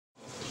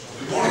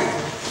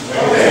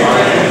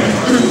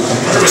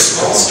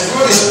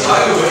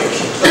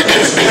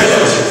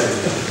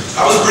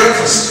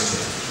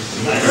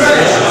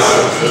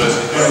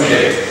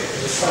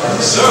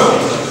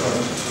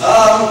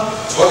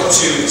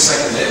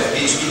of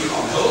PHP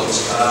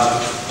components.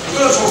 We're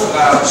going to talk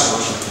about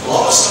a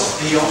lot of stuff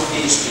beyond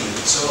PHP.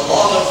 So a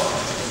lot of...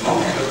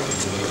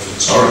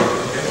 Sorry,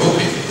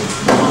 okay.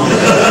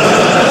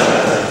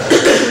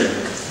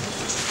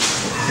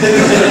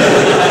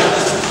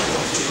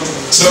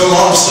 So a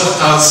lot of stuff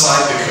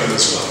outside the code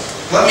as well.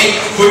 Let me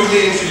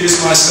quickly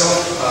introduce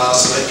myself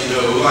so that you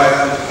know who I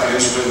am. My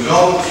name is Wim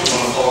Godden. If you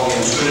want to follow me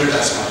on Twitter,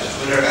 that's my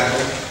Twitter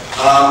handle.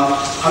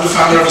 I'm the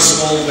founder of a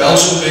small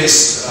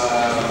Belgian-based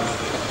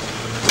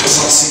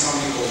consultancy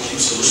company called Cube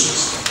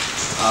Solutions.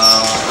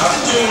 I've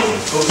been doing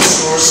open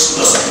source,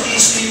 mostly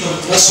PHP,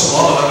 but also a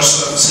lot of other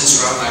stuff since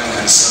around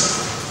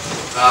 1997.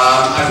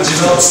 I've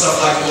developed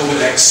stuff like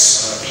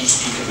OpenX,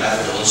 PHP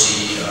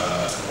compatibility, and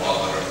a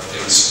lot of other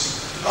things.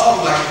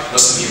 Like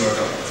most of you are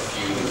got a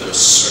few of those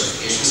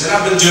certifications. And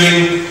I've been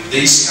doing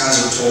these kinds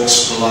of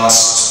talks for the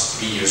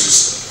last 3 years or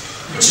so,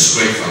 which is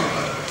great fun,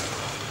 by the way.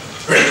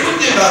 Very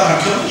quickly about my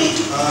company.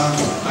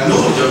 I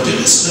normally don't do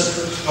this, but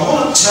I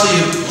want to tell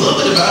you a little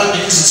bit about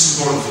it because it's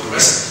important for the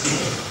rest of the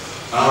people.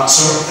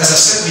 So, as I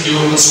said, we do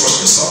open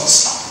source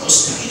consultancy,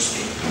 mostly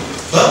PHP.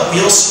 But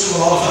we also do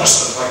a lot of other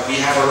stuff, like we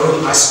have our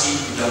own high-speed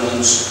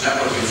redundant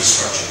network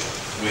infrastructure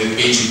with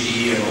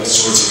BGP and all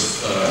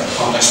sorts of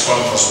complex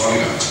protocols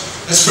running on it.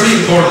 That's pretty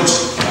important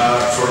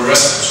for the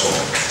rest of the talk.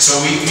 So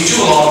we do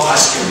a lot of high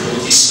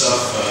scalability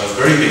stuff,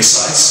 very big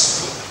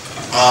sites.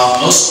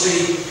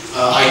 Mostly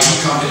IT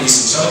companies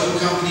and telecom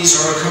companies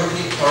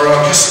are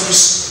our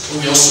customers, but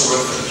we also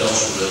work for the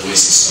Belgian railways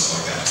and stuff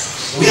like that.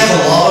 We have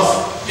a lot of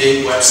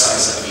big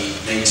websites that we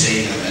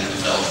maintain and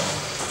develop.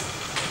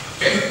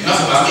 Okay, enough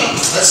about me.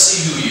 Let's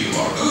see who you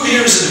are. Who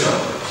here is a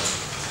developer?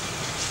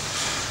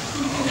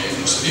 Okay,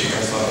 most of you.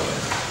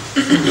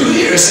 Who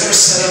here has ever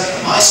set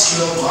up a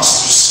MySQL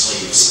master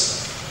slave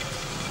setup?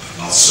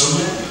 Not so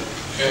many.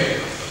 Okay.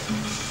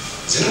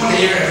 Has anyone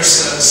here ever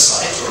set up a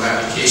site or an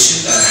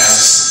application that has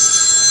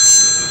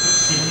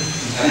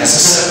a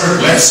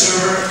separate web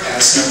server and a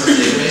separate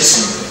database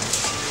server?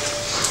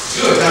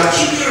 Good. Now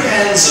keep your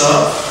hands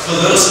up for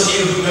those of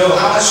you who know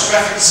how much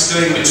traffic is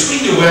going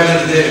between the web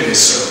and the database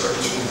server.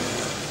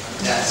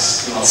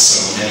 That's not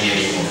so many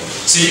anymore.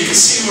 So you can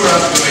see where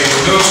I'm going.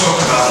 We're going to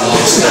talk about a lot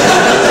of stuff.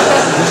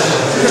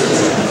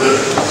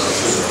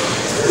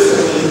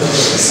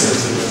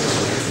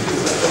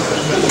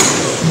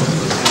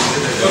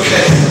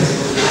 Okay.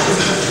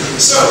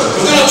 So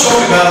we're going to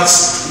talk about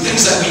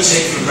things that we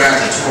take for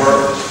granted,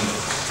 or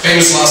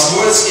famous last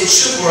words, it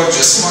should work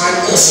just fine,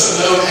 also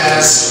known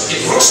as,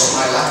 it works on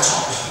my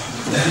laptop.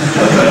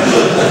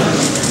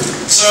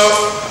 So,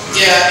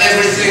 yeah,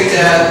 everything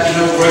that,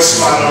 works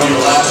fine on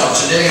your laptop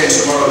today and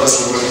tomorrow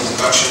doesn't work in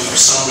production for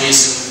some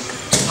reason.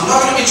 I'm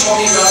not going to be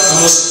talking about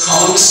the most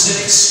common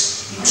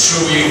mistakes. I'm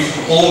sure we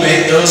all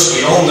made those,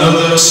 we all know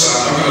those, so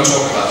I'm not going to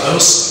talk about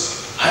those.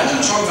 I'm going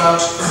to talk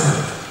about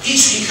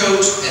PHP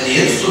code and the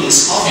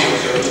influence of your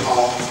code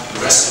on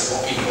the rest of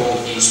what we call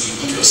the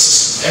PHP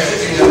ecosystem.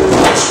 Everything that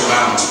revolves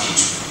around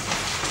PHP.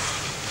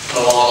 A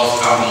lot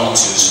of how not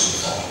to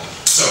involved.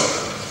 So,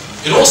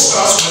 it all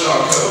starts with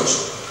our code.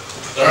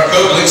 There are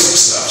code links and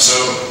stuff. So,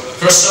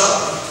 first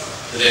up,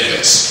 the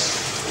database.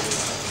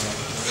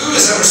 Who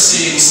has ever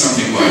seen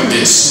something like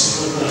this?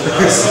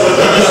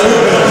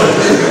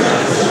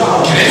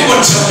 Can anyone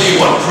tell me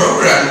what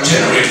program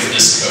generated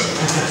this code?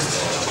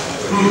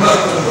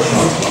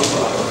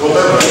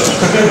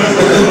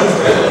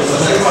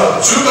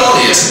 Drupal?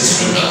 Yes, it's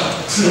Drupal.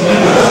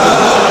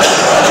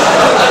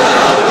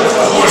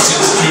 Of course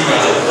it's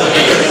Drupal.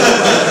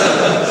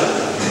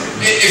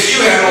 If you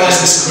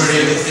analyze this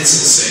query, it's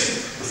insane.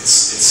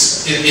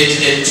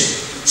 It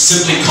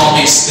simply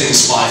copies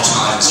things 5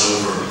 times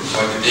over.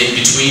 Like the date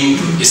between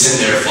is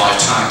in there 5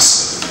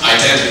 times,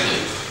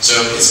 identically. So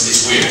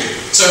it's weird.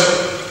 So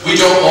we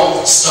don't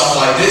want stuff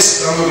like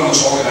this. I'm going to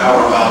talk an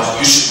hour about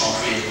you should not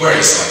create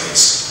queries like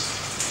this.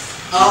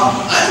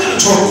 I'm going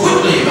to talk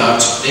quickly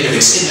about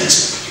database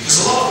indexing, because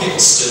a lot of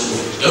people still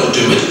don't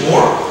do it,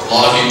 or a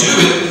lot of you do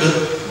it, but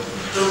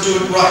don't do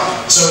it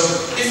right. So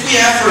if we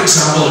have, for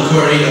example, a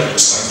query that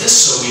looks like this,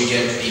 so we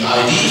get the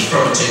ID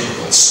from a table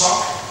called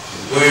stock,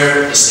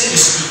 where the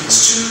status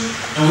equals 2,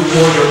 and we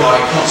order by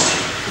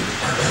quantity.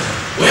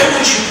 Where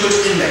would you put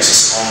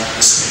indexes on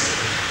this table?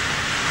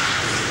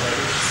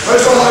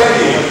 Where's the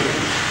ID?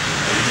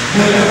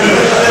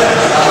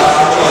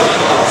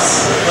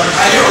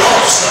 I hear a lot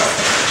of stuff.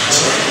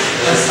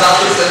 And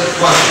status and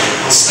quantity.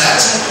 On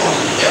status and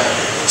quantity, yeah.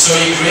 So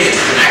you create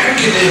an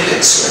aggregate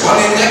index, or one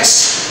index,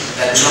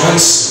 that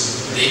joins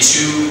the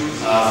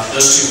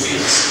those two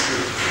fields.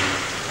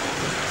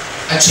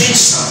 I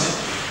changed something.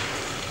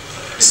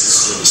 Is it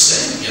still the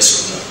same? Yes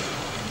or no?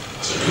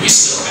 So do we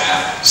still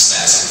have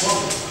status and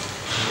quantity?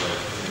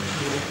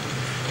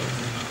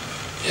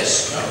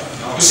 Yes? No?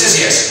 Who says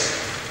yes?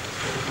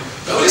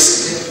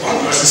 Notice, one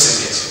person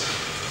says yes.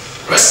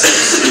 The rest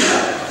says no.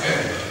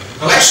 Okay.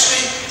 Well,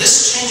 actually,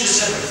 this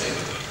changes everything.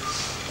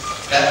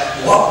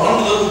 That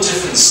one little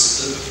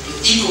difference, the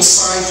equal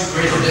sign to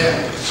greater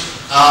than.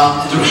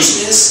 The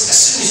reason is, as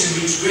soon as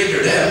you reach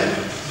greater than,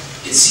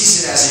 it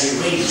sees it as a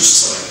ranged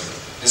string.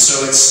 and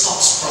so it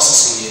stops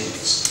processing the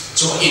index.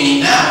 So what you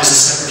need now is a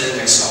separate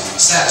index on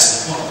status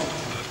and quantity.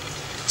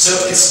 So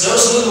it's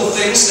those little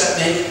things that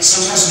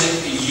sometimes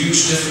make a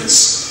huge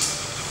difference.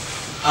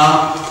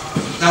 Now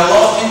a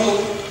lot of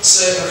people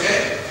say,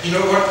 okay, you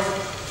know what?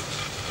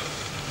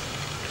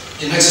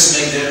 Indexes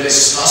make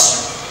databases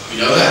faster.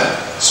 We know that.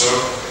 So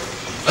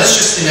let's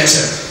just index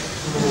everything.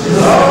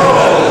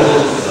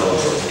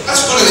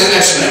 Let's put an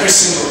index in every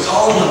single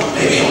column,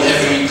 maybe on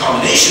every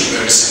combination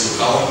of every single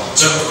column.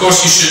 So of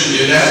course you shouldn't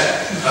do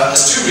that.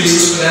 There's two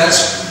reasons for that.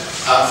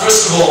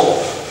 First of all,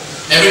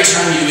 every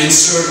time you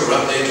insert or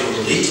update or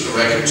delete a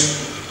record,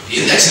 the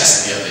index has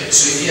to be updated.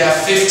 So if you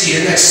have 50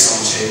 indexes on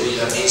the table,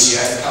 that means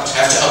you have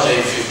to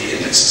update 50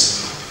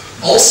 indexes.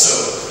 Also,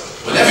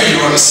 whenever you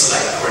run a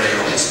select query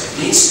on it, it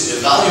needs to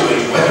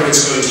evaluate whether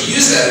it's going to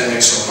use that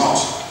index or not.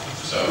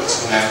 So it's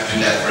going to have to do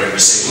that for every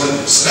single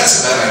index. So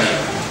that's a bad idea.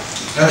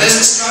 Now there's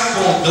this guy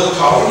called Wim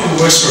Godden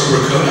who works for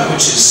Cocoon,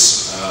 which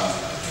is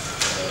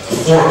a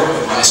fork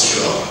of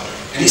MySQL.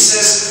 And he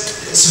says,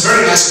 it's a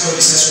very nice quote,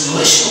 he says,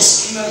 relational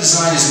schema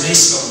design is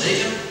based on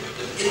data,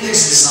 but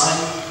index design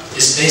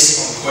is based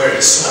on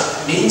queries. So what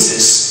that means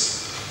is,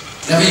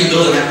 whenever you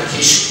build an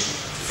application,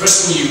 the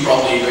first thing you're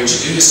probably going to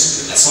do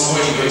is, at some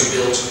point you're going to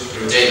build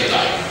your data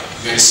diagram.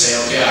 You're going to say,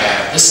 okay, I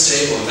have this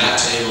table and that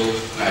table,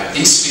 and I have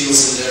these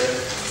fields in there.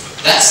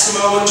 That's the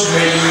moment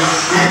where you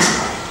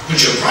put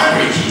your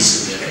primary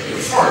keys in there, your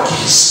foreign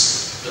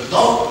keys, but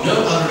no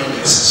other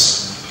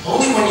indexes.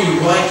 Only when you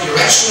write your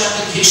actual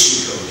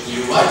application code, and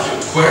you write your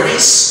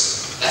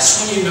queries,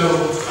 that's when you know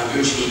I'm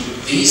going to need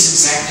these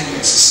exact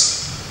indexes.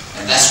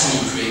 And that's when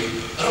you create.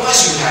 Otherwise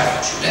you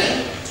have too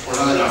many or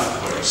not enough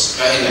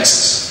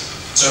indexes.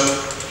 So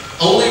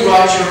only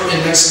write your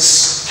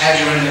indexes,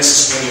 add your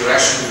indexes when you're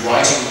actually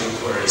writing the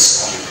queries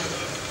on your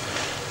code.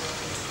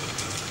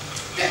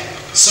 Okay,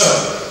 so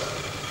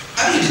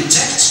how do you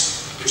detect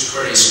which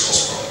queries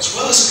cause problems?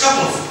 Well, there's a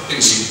couple of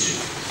things you can do.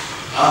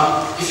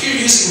 If you're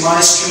using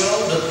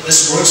MySQL, but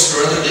this works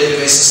for other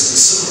databases in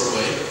a similar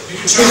way, you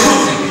can turn on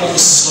a thing called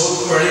the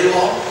slow query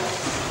log.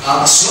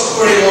 The slow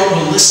query log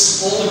will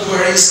list all the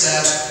queries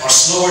that are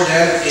slower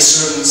than a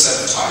certain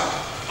set of time.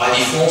 By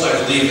default,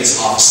 I believe it's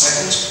half a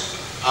second.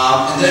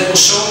 And then it will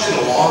show it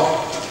in a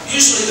log.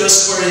 Usually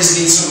those queries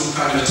need some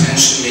kind of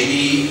attention,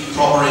 maybe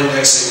proper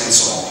indexing and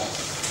so on.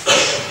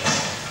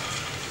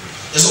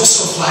 There's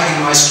also a flag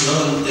in MySQL,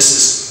 and this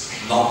is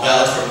not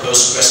valid for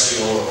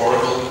PostgreSQL or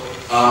Oracle.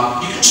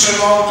 You can turn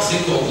on a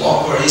thing called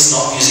log queries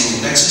not using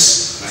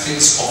indexes. And I think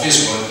it's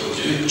obvious what it will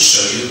do. It will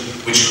show you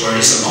which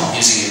queries are not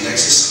using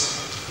indexes.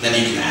 And then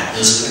you can add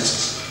those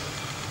indexes.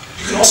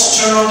 You can also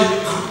turn on the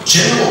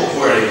general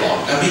query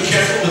log. Now be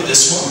careful with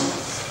this one.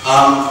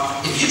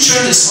 If you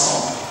turn this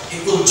on,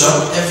 it will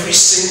dump every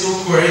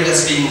single query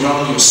that's being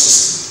run on your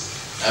system.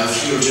 Now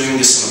if you're doing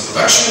this on a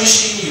production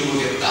machine, you will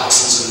get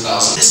thousands and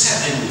thousands. This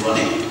has been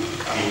running.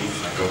 I mean,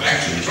 if I go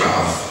back to the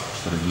graph,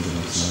 it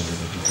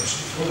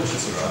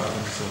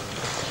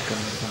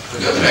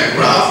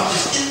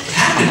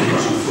had been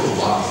running for a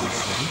while.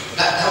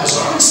 That was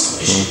our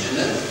installation, and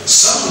then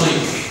suddenly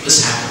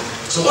this happened.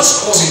 So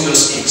what's causing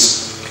those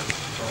things?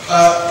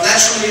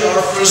 Naturally,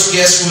 our first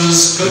guess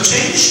was code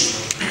change.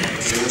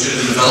 We went to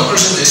the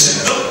developers and they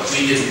said, no,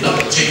 we did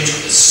not change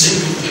a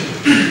single thing.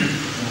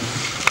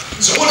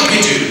 So what did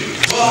we do?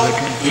 Well,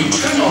 we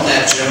turned on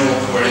that general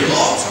query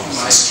log from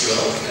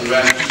MySQL and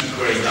ran a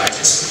query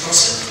digest across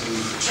it. And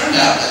it turned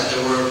out that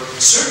there were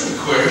certain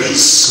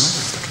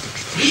queries,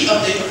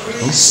 pre-update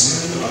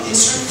queries, and an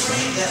insert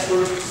query that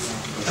were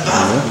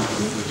about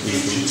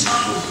 50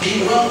 times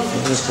being run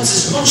 50 times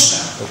as much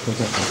now.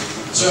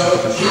 So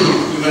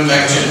we went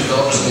back to the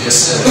developers and they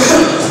said,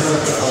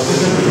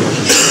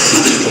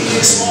 make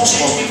a small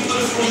change, we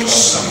put a for each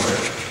somewhere.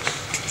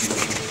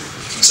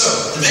 So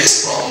the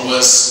biggest problem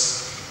was,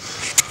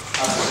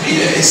 after 3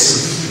 days,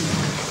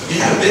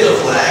 we had a bit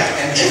of lag,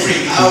 and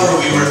every hour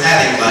we were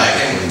adding lag.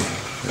 And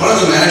one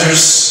of the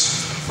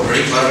managers, a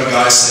very clever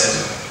guy, said,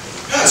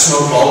 yeah, it's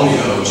no problem,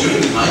 you know,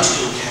 during the night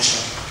you'll catch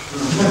up.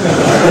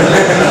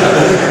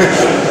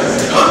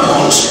 No, it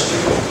won't.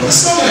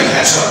 It's not going to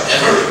catch up,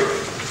 ever.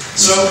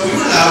 So we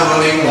were now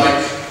running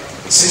like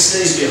 6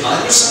 days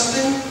behind or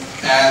something,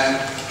 and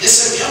they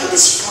said, yeah, but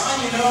it's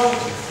fine, you know,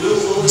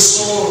 we'll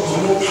install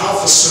a more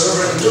powerful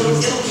server, and it'll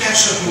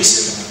catch up. And we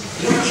said,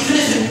 you know,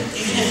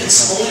 even if it's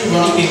only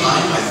running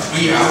behind by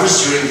 3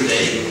 hours during the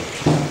day,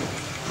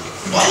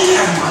 why do you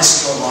have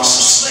MySQL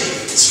master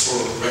slave? It's for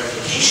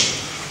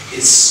replication.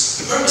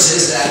 The purpose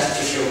is that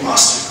if your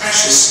master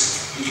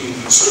crashes, you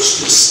can switch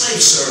to the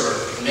slave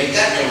server and make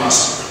that your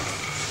master.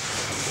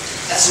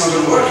 That's not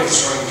going to work if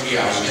it's running 3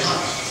 hours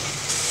behind.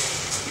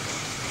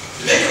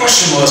 The big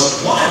question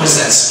was, why was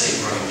that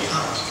slave running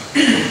behind?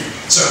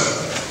 So,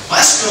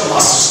 MySQL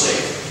master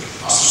slave,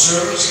 master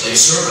server, slave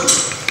server.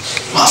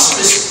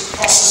 Master is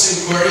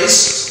processing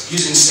queries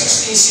using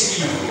 16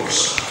 CPU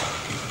cores.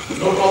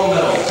 No problem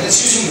at all. And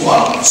it's using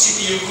one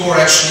CPU core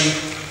actually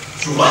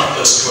to write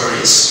those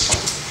queries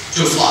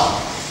to a file.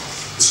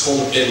 It's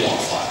called a binlog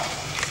file.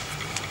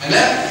 And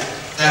then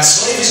that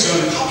slave is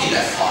going to copy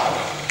that file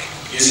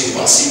using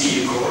one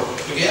CPU core,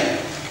 again,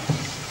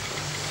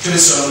 to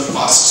its own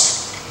file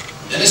system.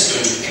 Then it's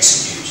going to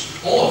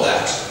execute all of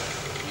that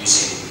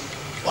using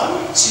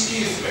one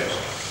CPU thread,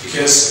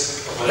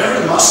 because whatever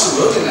the master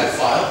wrote in that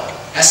file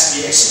has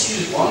to be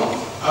executed one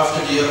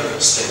after the other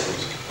statement.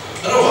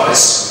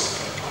 Otherwise,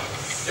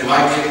 they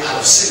might get out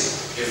of sync.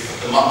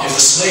 If the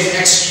slave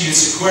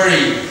executes a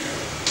query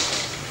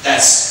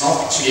that's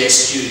not to be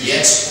executed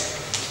yet,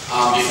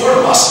 before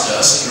the master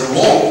does, in the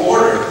wrong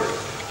order,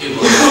 it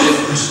will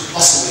have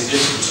possibly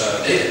different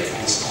data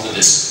on the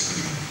disk.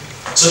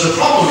 So the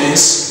problem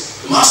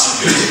is, the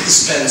master could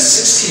spend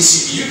 16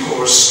 CPU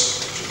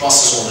cores to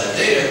process all that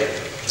data.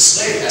 The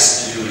slave has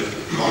to do it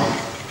one.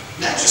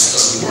 That just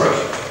doesn't work.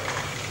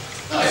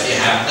 Not if you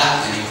have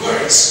that many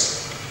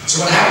queries.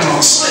 So what happened on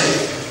the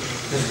slave,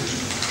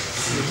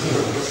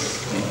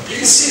 you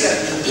can see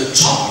that the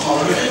top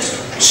part of it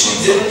actually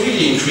didn't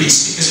really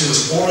increase because it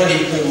was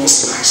already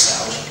almost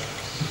maxed out.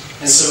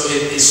 And so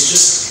it is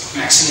just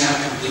maxing out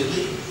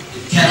completely.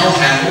 It cannot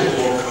handle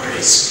more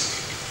queries.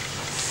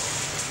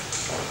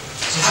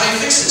 So how do you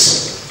fix this?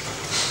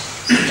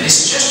 Any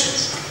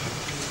suggestions?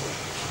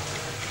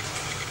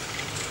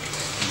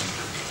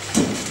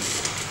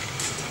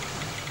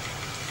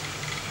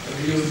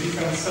 Maybe use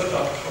different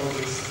setup for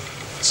this.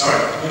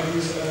 Sorry? Maybe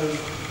use a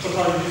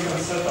totally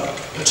different setup.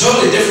 A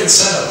totally different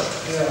setup.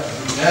 Yeah.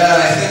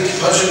 Yeah, I think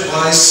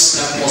budget-wise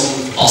that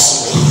wasn't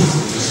possible.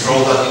 Just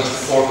roll that into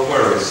 4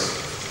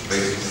 queries.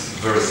 Basically,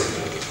 very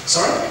simple.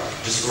 Sorry?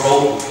 Just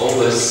roll all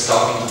this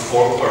stuff into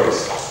 4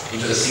 queries.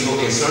 Into a single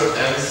insert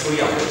and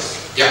 3 others.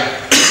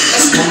 Yeah,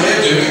 that's one way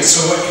of doing it.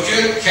 So what you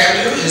can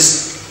do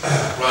is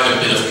write a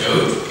bit of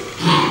code.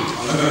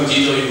 I'm not going to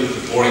detail you with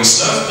the boring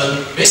stuff,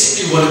 but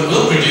basically what it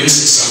will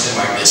produce is something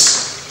like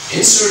this.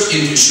 Insert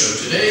into show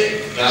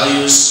today,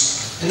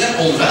 values, and then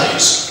all the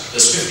values.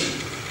 That's 50.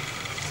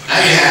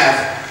 Now you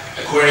have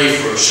a query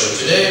for show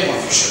today, one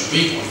for show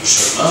week, one for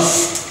show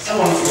month, and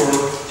one for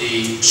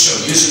the show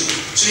user.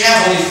 So you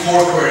have only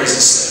 4 queries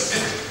instead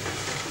of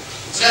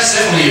 50. So that's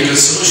definitely a good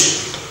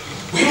solution.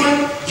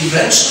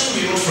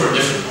 Eventually we went for a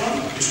different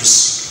one, which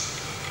was,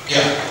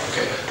 okay.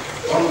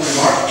 One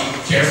remark, be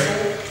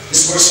careful.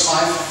 This works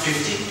fine for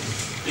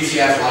 50. If you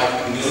have like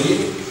a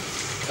million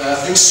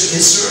things to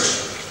insert,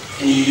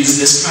 and you use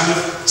this kind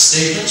of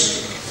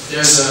statement,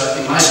 there's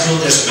in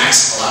MySQL there's a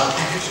max allowed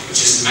package,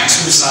 which is the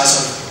maximum size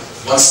of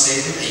one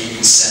statement that you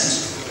can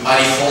send. And by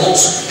default,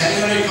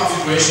 depending on your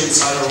configuration, it's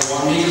either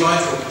 1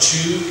 megabyte or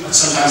 2,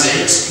 sometimes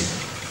 8.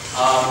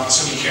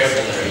 So be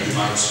careful there, you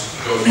might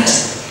go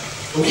wrong.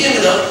 But we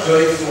ended up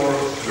going for a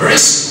very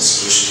simple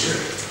solution here.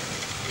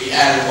 We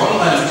added one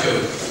line of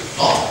code at the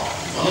bottom,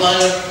 one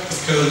line of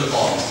code at the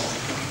bottom,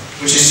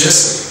 which is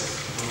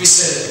just, we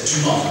said,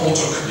 do not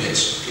auto-commit,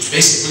 which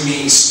basically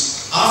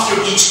means after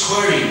each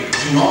query,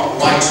 do not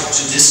write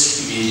to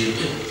disk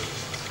immediately.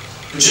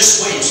 But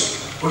just wait,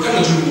 we're going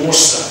to do more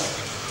stuff.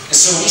 And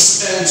so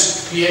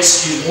we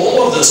execute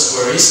all of those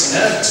queries, and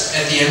then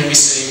at the end we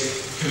say,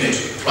 commit.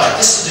 Write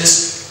this to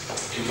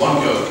disk in one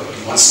go, in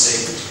one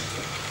statement.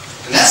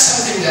 And that's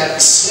something that the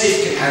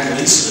slave can handle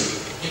easily.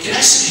 It can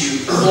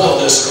execute all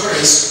of those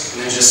queries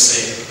and then just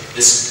say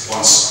this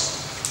once.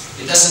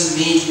 It doesn't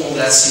need all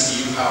that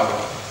CPU power,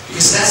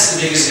 because that's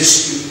the biggest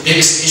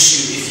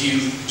issue if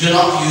you do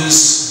not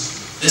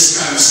use this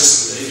kind of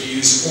system. That if you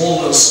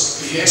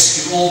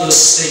execute all those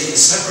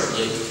statements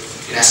separately,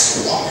 it has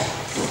to lock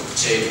the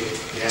table,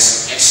 it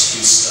has to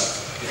execute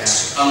stuff, it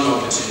has to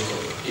unlock the table.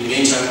 In the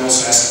meantime, it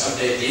also has to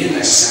update the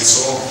indexes and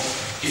so on.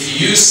 If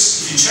you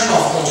turn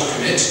off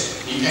auto-commit,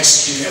 you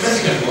execute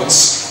everything at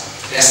once.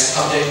 It has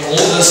to update all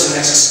those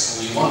indexes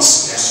only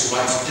once. It has to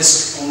write to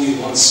disk only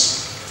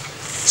once.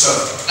 So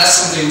that's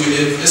something we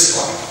did with this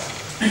one.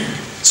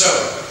 So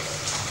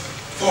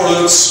for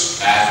loops,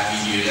 bad,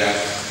 we do that.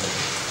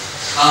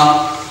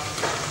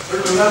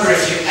 But remember,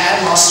 if you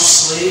add master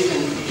slave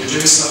and you're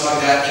doing stuff like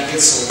that, it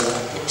gets a lot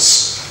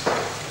worse.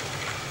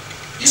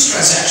 Use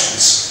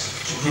transactions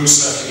to group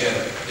stuff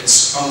together.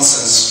 It's common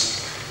sense.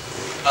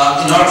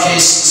 In our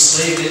case, the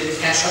slave did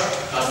catch up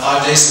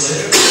about 5 days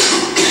later.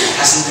 It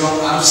hasn't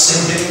gone out of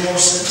sync anymore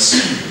since.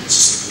 It's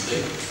just a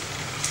good thing.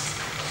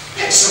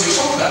 Okay, so we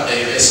talk about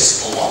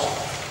databases a lot.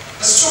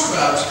 Let's talk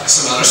about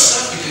some other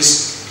stuff,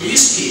 because we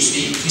use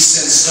PHP, we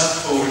send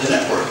stuff over the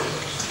network.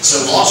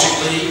 So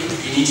logically,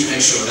 you need to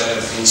make sure that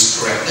everything's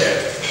correct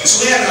there.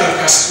 So we had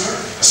another customer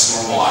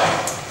Y.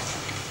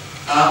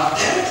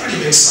 They had a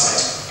pretty big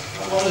site,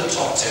 one of the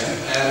top 10,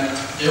 and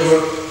they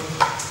were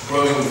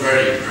growing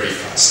very, very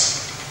fast.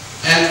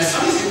 And the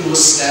funny thing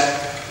was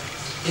that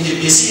in the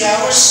busy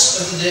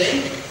hours of the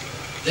day,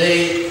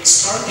 they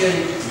started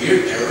getting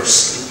weird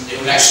errors. And they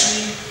would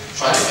actually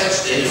try to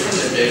fetch data from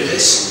their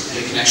database, and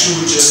the connection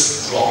would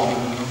just drop.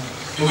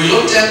 And we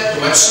looked at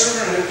the web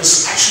server, and it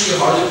was actually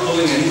hardly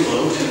pulling any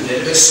load, and the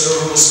database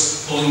server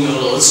was pulling no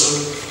load, so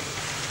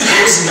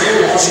there was no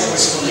logical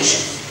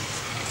explanation.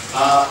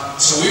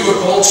 So we were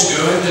called to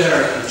go in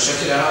there and check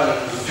it out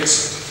and fix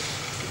it.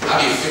 How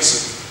do you fix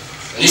it?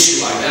 An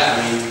issue like that,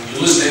 I mean, you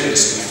lose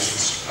database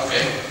connections.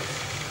 Okay.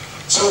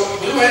 So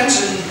we went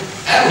and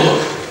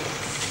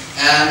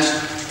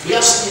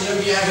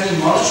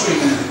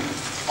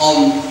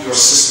on your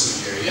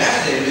system here. You have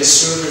a database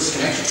server that's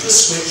connected to a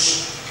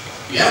switch.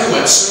 You have a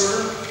web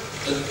server.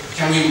 But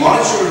can we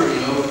monitor,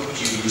 do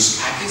you use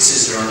packets?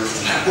 Is there a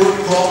network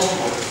problem?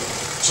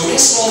 So we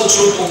installed a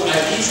tool called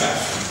IP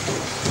traffic.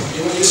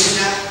 Anyone using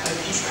that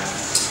IP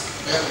traffic?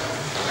 Yeah.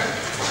 Okay.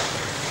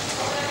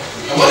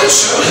 And what it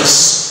showed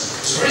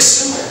us is very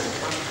simple.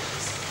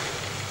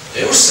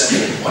 They were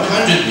sending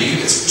 100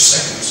 megabits per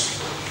second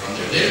from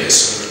their database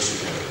server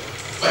to their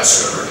web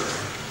server,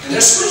 and their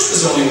switch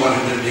was only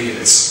 100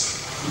 megabits.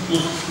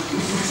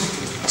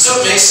 So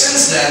it makes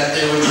sense that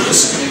they would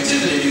lose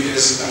connectivity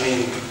because,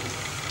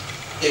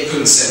 they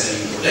couldn't send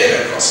any more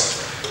data across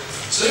it.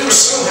 So they were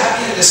so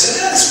happy that they said,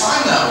 yeah, it's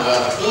fine now,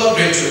 we'll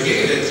upgrade to a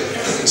gigabit and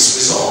everything's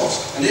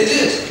resolved. And they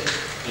did.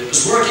 And it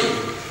was working.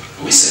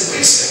 But we said,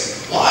 wait a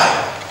second, why?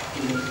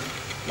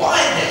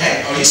 Why the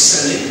heck are you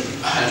sending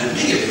 100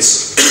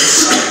 megabits? The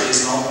site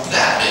is not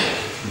that big.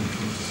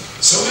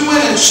 So we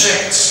went and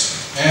checked,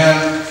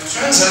 and it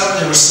turns out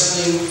they were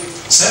sending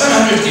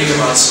 700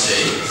 gigabytes a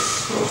day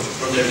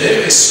from their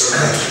database server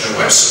to their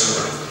web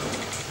server.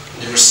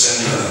 And they were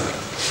sending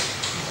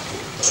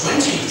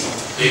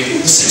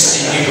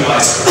 60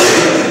 gigabytes per day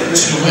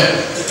to the web.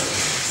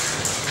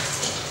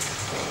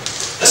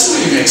 Doesn't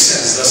really make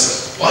sense, does it?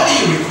 Why do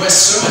you request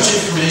so much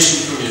information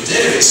from your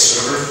database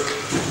server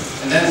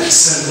and then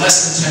send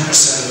less than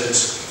 10% of it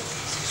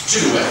to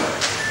the web?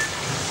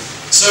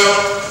 So,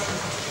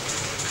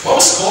 what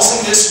was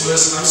causing this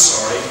was, I'm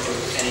sorry, for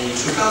any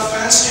Drupal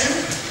fans here?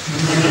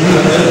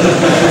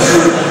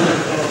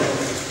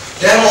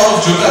 They had a lot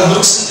of Drupal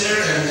hooks in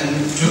there, and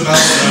Drupal,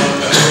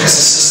 has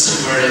a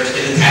system where it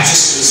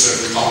attaches to a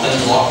certain content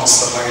block and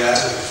stuff like that.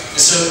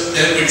 And so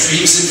that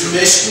retrieves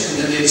information, and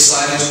then they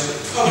decided,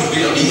 oh, but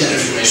we don't need that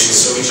information,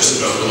 so we just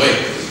throw it away.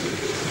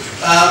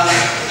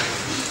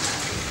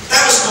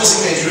 That was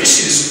causing major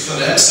issues for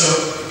them, so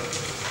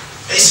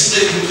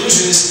basically the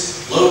conclusion is,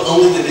 load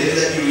only the data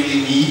that you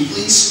really need,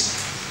 please.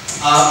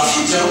 If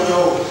you don't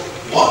know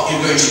what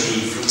you're going to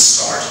need from the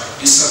start,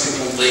 use something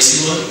called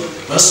lazy loading.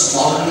 Most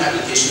modern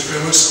application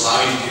frameworks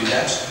allow you to do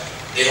that.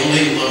 They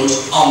only load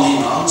on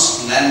demand,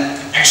 and then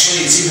actually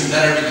it's even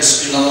better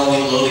because you're not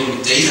only loading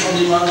data on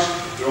demand,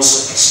 you're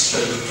also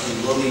executing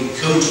and loading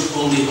code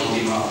only on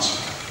demand.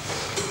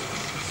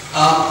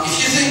 If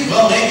you think,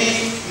 well,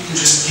 maybe we can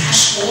just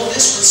cache all of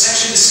this, but it's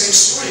actually the same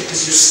story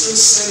because you're still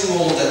sending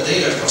all of that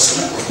data across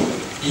the network.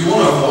 You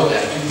want to avoid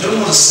that. You don't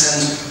want to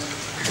send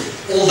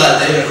all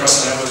that data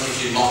across the network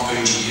if you're not going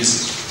to use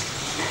it.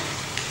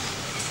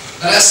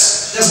 Now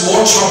there's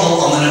more trouble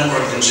on the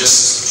network than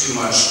just too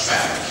much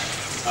traffic.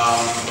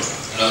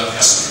 Another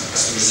customer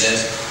Z,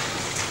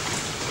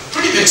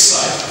 pretty big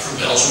site for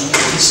Belgium at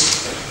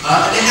least.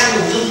 And they have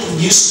a little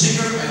news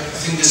ticker. I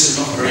think this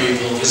is not very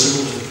well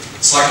visible, but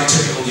it's like a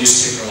typical news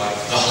ticker, like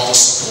the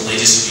hottest, the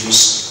latest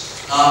news.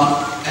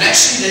 And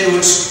actually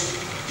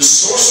the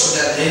source of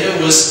that data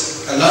was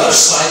another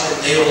site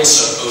that they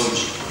also owned.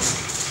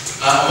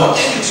 What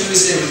they would do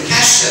is they would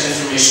cache that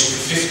information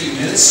for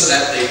 15 minutes so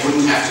that they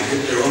wouldn't have to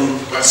hit their own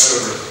web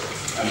server,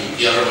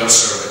 the other web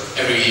server,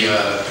 every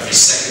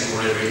second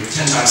or 10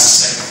 times a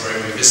second for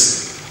every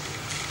visit.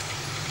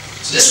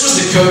 So this was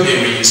the code they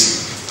were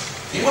using.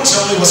 Anyone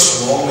tell me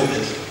what's wrong with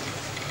it?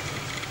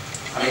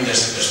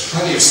 There's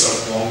plenty of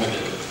stuff wrong with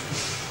it.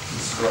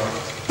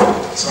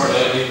 Sorry.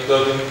 It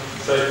doesn't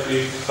check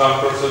if some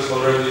process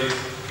already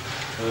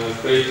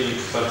creating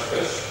such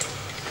cache.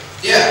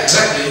 Yeah,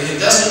 exactly. It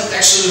doesn't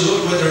actually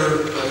look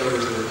whether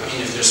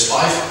if there's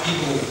 5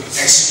 people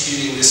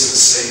executing this at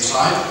the same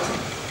time,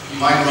 you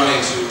might run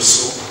into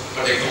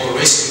what they call a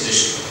race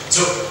condition.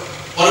 So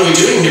what are we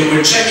doing here?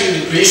 We're checking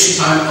the creation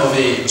time of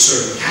a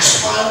certain cache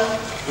file.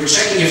 We're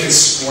checking if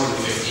it's more than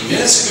 15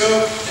 minutes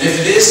ago, and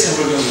if it is, then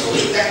we're going to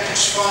delete that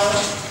cache file.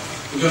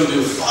 We're going to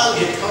do a file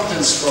get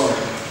contents from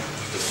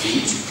the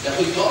feed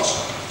that we got,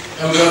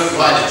 and we're going to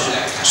write it to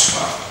that cache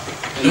file.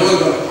 And then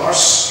we're going to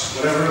parse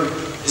whatever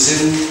is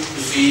in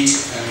the feed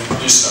and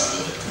do stuff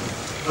with it.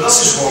 What else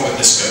is wrong with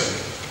this code?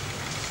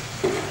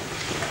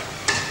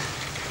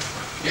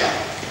 Yeah?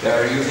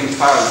 They're using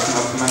files,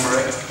 not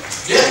memory.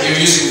 Yeah,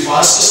 you're using a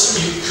file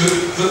system. You could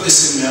put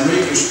this in memory,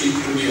 which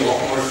would be a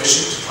lot more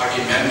efficient, like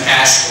a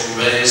memcache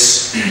or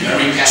Redis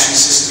memory caching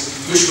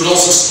system, which would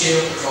also scale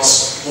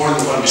across more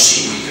than one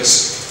machine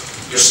because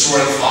you're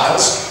storing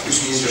files, which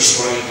means you're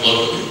storing it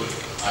locally.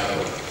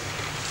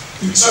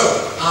 So,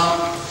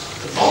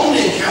 the problem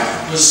they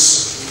encountered was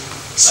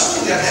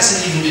something that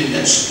hasn't even been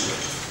mentioned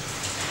yet.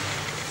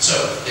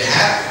 So, they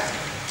had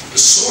the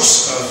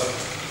source of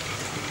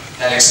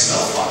that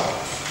XML file,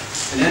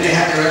 and then they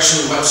had their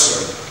actual web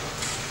server.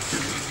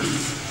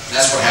 And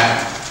that's what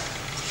happened.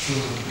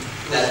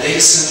 That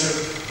data center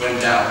went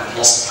down and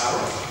lost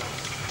power.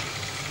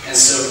 And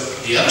so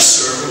the other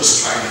server was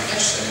trying to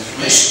fetch that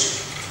information.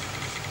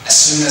 As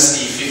soon as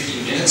the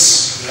 15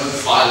 minutes, the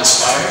file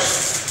expired,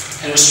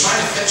 and it was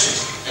trying to fetch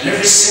it. And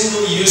every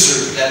single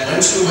user that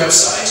went to the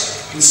website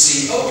would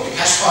see, oh, the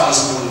cache file is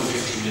more than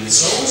 15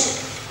 minutes old.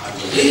 I'm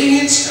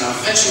deleting it, and I'm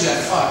fetching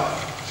that file,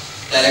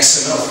 that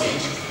XML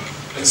feed.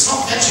 But it's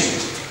not fetching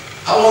it.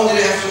 How long did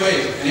it have to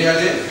wait? Any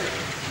idea?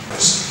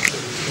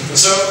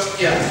 So,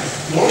 yeah,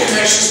 more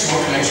connections,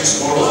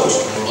 more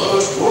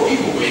load, more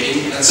people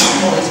waiting, and at some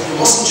point, it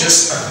wasn't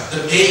just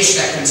the page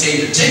that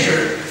contained the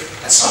ticker.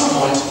 At some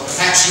point, the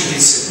fact sheet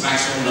hits the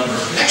maximum number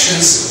of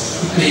connections,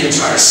 and the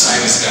entire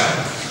site is down.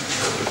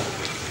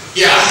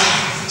 Yeah,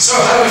 so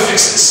how do we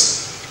fix this?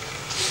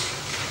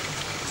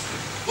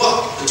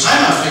 Well, the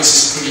timeout fix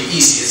is pretty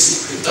easy.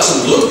 It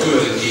doesn't look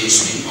good in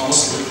PHP,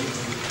 honestly.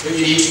 But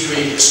you need to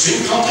create a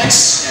string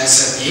context and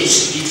set the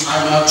HTTP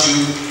timeout to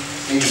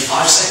maybe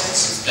 5 seconds.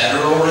 It's better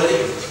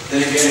already.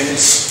 Then again, if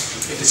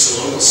it's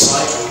a local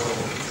site or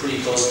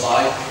pretty close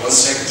by, 1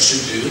 second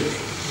should do it.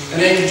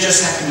 And then you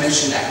just have to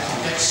mention that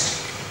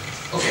context.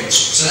 Okay,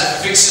 so that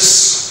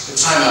fixes the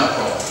timeout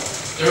problem.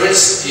 There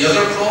is the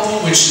other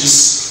problem, which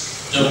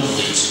is don't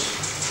delete.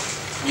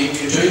 I mean, if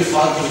you're doing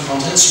file code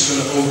contents, you're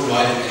going to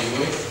override it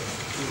anyway.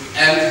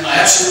 And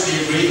I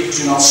absolutely agree,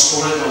 do not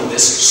store it on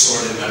disk,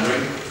 store it in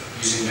memory,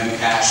 using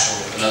memcache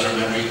or another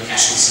memory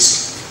caching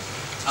system.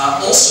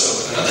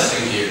 Also, another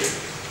thing here,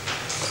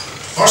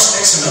 parse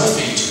XML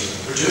feed.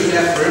 We're doing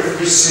that for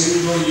every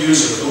single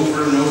user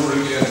over and over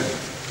again.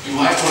 You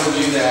might want to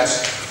do that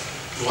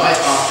right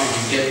after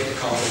you get the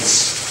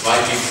contents, right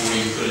before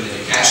you put it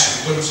in a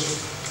cache.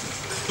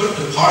 Put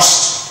the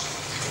parsed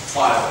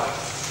file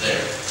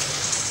there.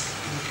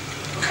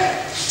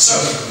 Okay, so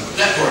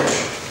network.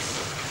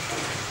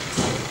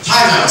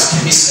 Timeouts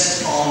can be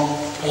set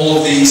on all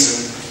of these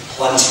and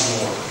plenty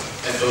more.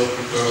 Evoke,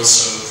 recurl,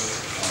 so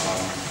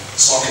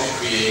socket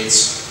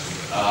creates,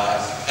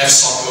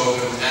 fsock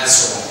open, and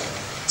so on.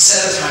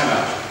 Set a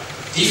timeout.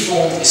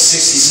 Default is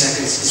 60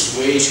 seconds. It's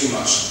way too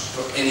much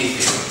for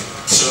anything.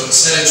 So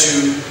set it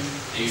to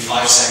maybe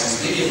 5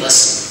 seconds, maybe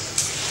less.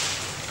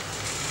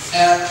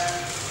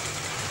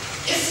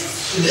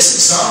 If in this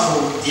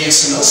example the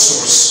XML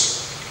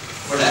source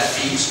for that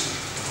feed,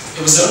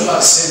 it was owned by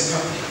the same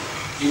company,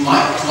 you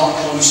might not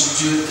want to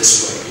do it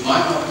this way. You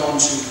might not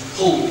want to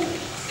pull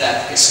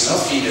that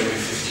XML feed every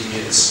 15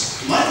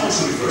 minutes. You might want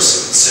to reverse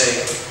it and say,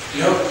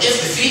 you know,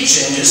 if the feed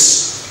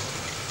changes,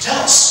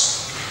 tell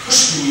us,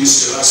 push the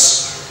news to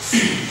us.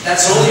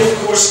 That's only, of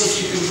course,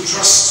 if you can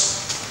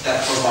trust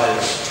that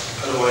provider.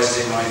 Otherwise,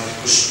 they might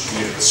push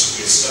weird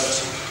stuff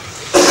to you.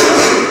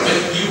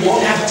 But you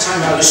won't have a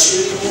timeout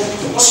issue anymore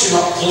because you're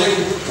not pulling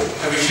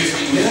every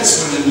 15 minutes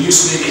when the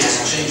news maybe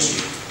hasn't changed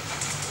yet.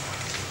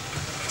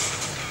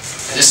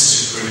 And this is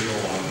a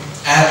critical one.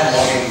 Add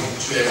logging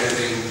to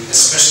everything,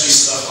 especially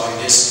stuff like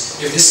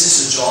this. If this is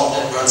a job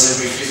that runs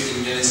every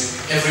 15 minutes,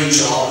 every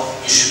job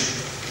you should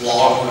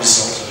log the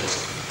result of it.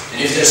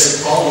 And if there's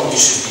a problem, you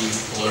should be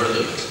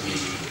alerted of it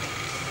immediately.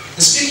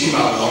 And speaking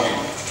about logging,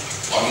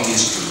 logging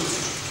is good.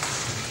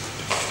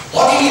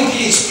 Logging in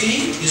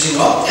PHP using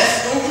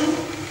fopen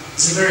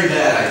is a very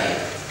bad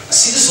idea. I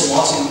see this a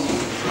lot in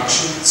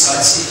production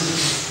sites even.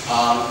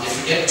 They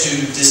forget to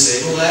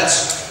disable that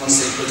once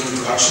they put it in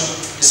production.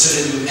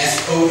 Instead they do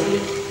fopen,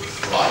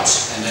 write,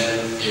 and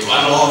then they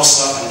write a lot of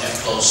stuff and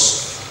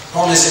fclose.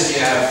 Problem is if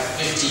you have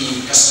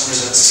 50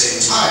 customers at the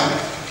same time,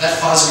 that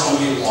file is going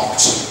to be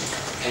locked.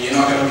 And you're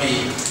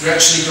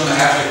actually going to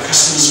have your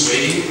customers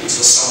waiting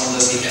until someone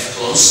does the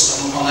fclose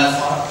on that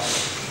file.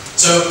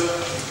 So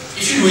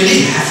if you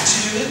really have to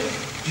do it,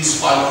 use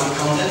file code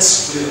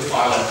contents with a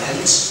file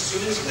append to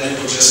it, then it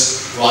will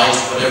just write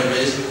whatever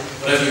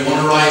you want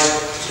to write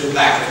to the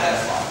back of that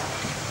file.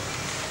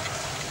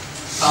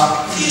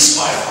 If you use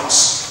Firefox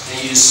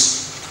and you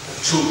use a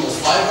tool called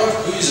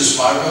Firebug, who uses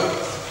Firebug?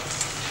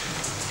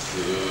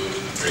 Good,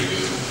 very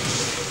good.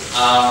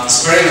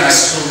 It's a very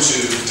nice tool to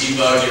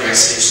debug your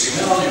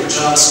HTML, your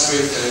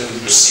JavaScript,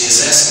 and your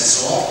CSS, and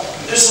so on.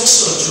 There's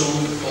also a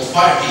tool called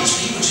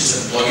PHP, which is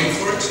a plugin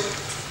for it.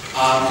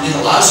 And it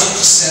allows you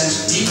to send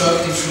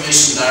debug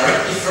information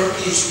directly from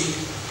PHP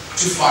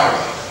to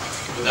Firebug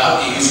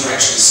without the user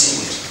actually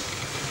seeing it.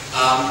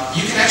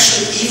 You can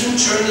actually even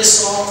turn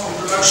this on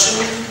production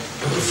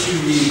if you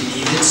really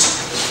need it.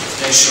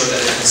 Make sure that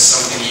it's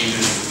something you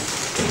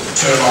can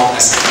turn on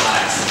as a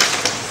flag.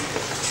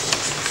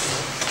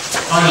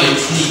 Finally,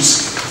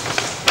 please,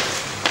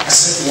 I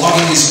said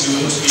logging is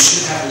good. You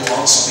should have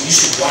logs, but you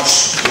should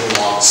watch your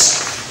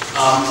logs.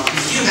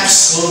 If you have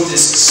slow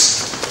disks,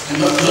 and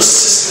most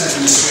system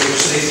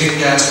administrators, they think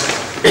that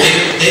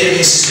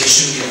databases, they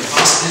should be on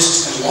fast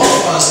disks, and log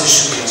files, they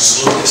should be on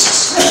slow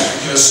disks,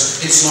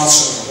 because it's not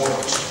so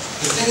important.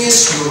 The thing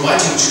is, you're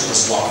writing to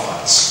those log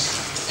files.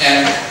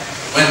 And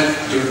when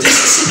your disk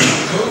is in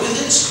code with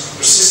it,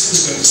 your system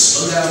is going to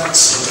slow down,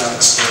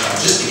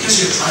 just because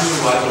you're trying to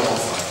write a log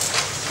file.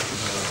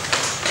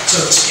 So,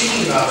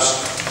 speaking about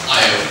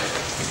I/O,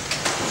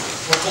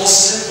 what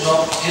causes it?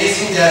 Well,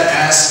 anything that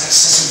has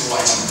excessive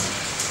writing.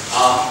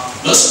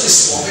 Mostly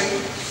swapping.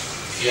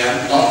 If you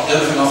have not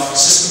enough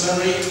system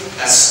memory,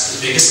 that's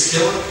the biggest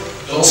killer.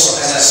 But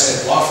also, as I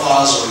said, log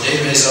files or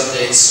database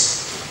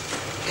updates.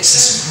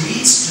 Excessive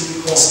reads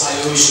can cause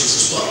I/O issues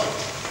as well.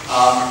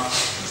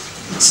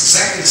 It's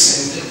exactly the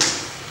same thing.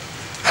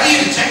 How do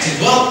you detect it?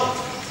 Well,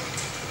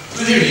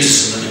 who here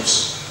uses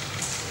Linux?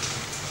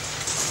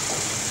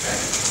 Okay.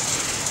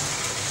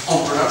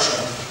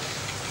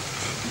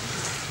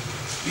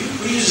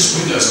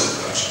 Windows on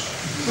production.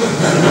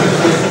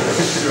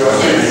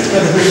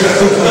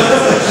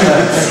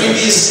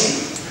 FreeBSD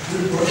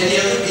or any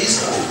other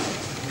BSD?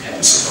 Yeah,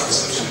 I'm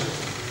surprised actually.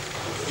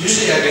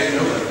 Usually I get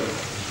no better.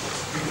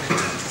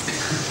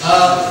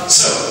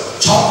 So,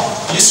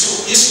 top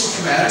useful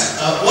command.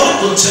 What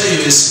it will tell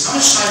you is how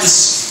much time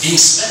is being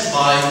spent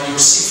by your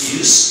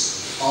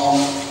CPUs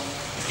on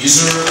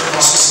user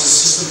processes,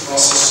 system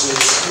processes,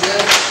 and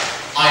then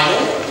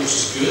idle, which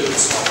is good,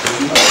 it's not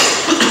doing much.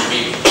 I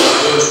mean,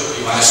 good,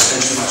 you might have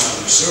spent too much on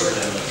your server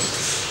then.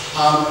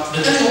 But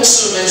then it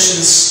also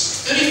mentions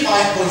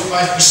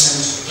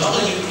 35.5%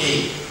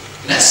 WA,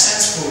 and that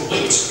stands for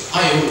wait,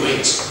 I/O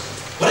wait.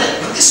 What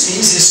this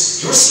means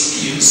is your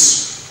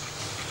CPUs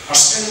are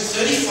spending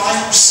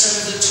 35%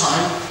 of the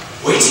time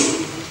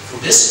waiting for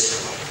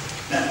disk,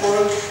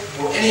 network,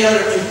 or any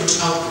other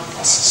input-output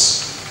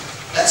process.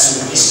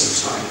 That's a waste of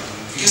time.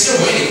 Because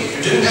they're waiting.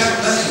 They're doing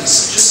nothing.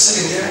 Just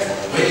sitting there,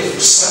 waiting for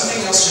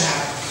something else to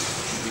happen.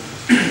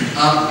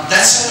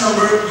 That's a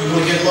number you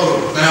want to get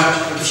lower.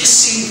 Now, if you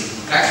see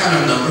that kind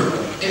of number,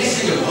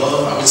 anything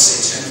above, I would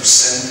say 10%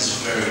 is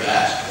very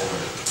bad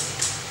already.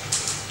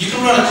 You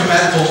can run a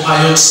command called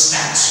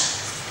iostat.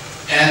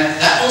 And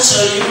that will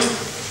tell you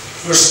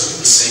first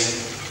the same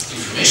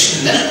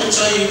information, and then it will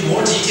tell you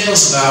more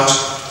details about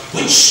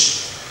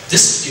which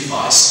disk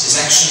device is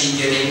actually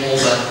getting all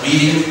that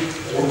reading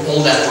or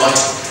all that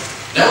writing.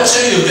 That will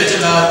tell you a bit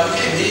about,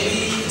 okay,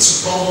 maybe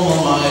it's a problem on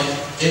my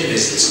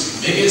database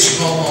disk. Maybe it's a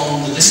problem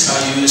on the disk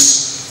I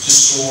use to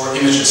store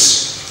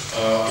images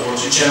or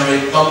to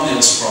generate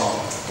thumbnails from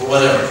or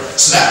whatever.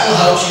 So that will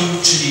help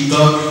you to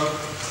debug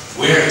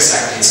where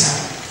exactly it's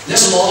happening.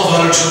 There's a lot of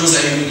other tools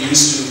that you can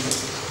use to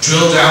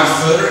drill down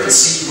further and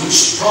see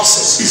which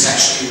process is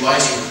actually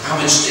writing how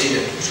much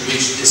data to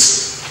which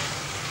disk.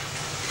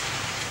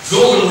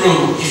 Golden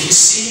rule, if you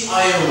see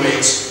I/O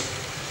wait,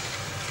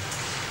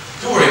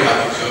 don't worry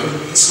about your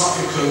code. It's not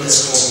your code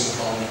that's causing the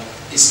problem,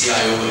 it's the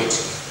I/O wait.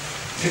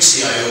 Fix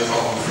the I/O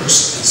problem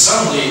first, and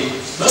suddenly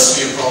most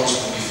of your problems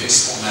will be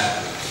fixed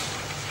automatically.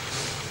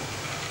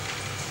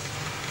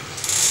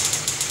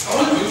 I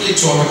want to quickly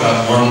talk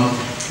about one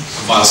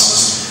file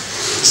system.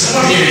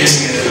 Someone here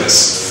using NFS.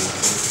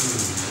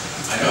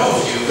 I know a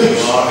few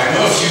are. I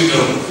know a few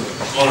don't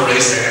want to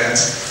raise their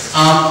hands.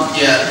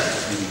 Yeah,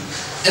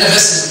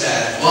 NFS is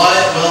bad. Why?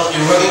 Well,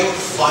 you're running a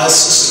file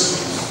system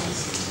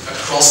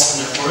across the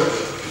network.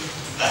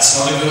 That's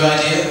not a good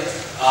idea.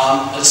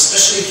 But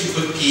especially if you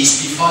put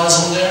PHP files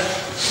on there,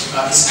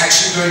 it's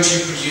actually going to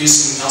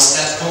produce an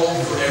lstat call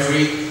for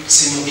every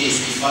single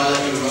PHP file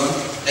that you run,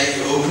 that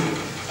you open.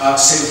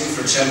 Same thing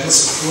for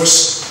templates, of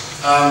course.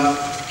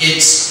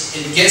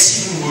 It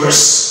gets even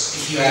worse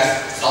if you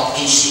have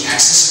 .ht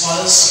access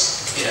files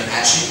in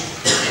Apache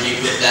and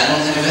you put that on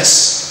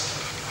NFS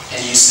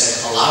and you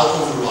set allow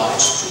override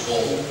to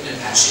all in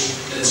Apache,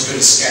 then it's going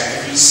to scan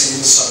every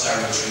single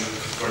subdirectory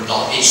for a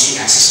 .ht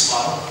access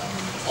file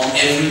on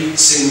every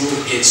single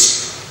hit,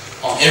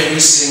 on every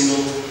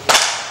single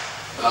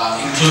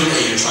include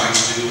that you're trying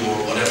to do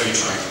or whatever you're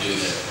trying to do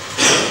there.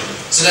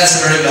 So that's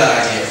a very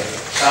bad idea.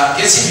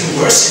 It gets even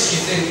worse if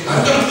you think,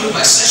 I'm going to put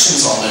my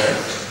sessions on there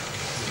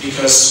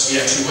because we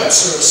have two web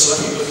servers, so let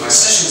me put my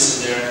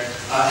sessions in there.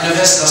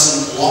 NFS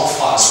doesn't log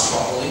files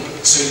properly,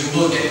 so you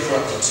will get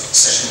corrupted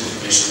session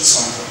information at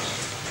some point.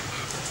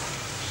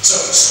 So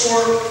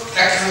store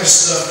that kind of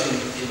stuff in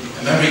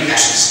a memory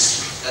caching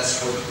system.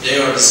 That's what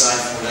they are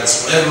designed for. That's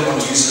what everyone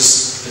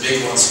uses. The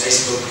big ones,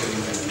 Facebook and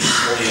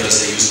all the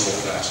others, they use all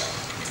of that.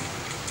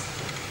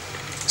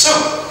 So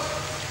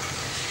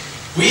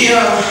we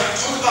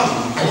talked about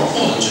a lot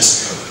more than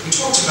just code. We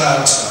talked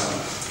about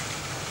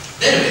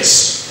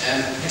database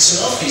and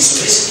XML feeds,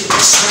 so basically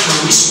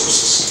external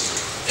resources.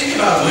 Think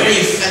about where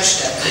you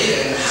fetch that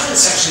data and how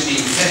it's actually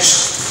being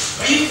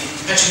fetched. Are you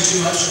fetching too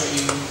much? Or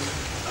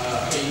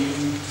okay.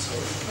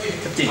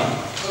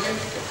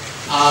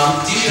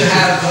 Do you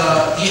have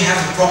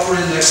the proper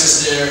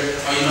indexes there?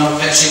 Are you not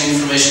fetching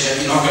information that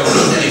you're not going to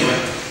need anyway?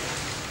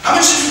 How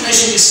much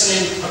information are you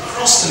sending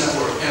across the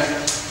network?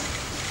 And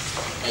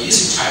are you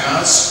using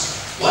timeouts?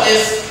 What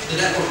if the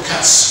network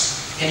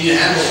cuts? Can you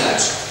handle that?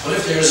 What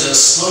if there's a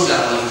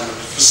slowdown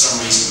for some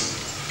reason?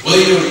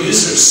 Will your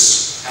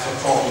users have a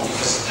problem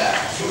because of that?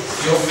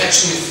 You're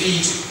fetching a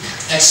feed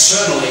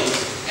externally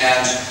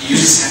and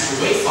users have to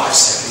wait 5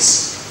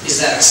 seconds. Is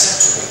that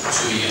acceptable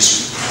to a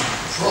user?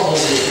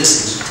 Probably it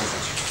isn't.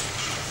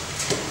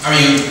 Are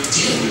you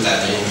dealing with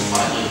that data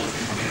finally?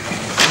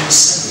 Are you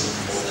sending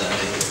all that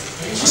data?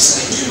 Are you just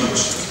sending too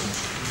much?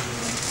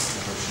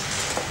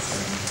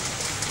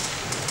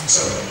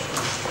 So,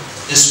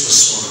 this was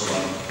sort of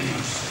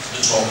the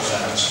talk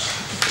about.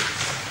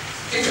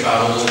 Think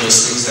about all of those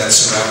things that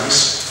surround us.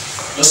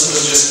 Most of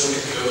us just look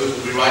at code,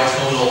 we write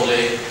code all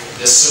day.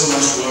 There's so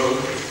much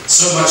work,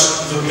 so much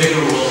of a bigger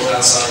world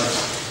outside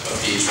of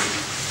PHP.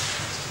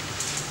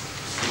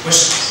 Any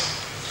questions?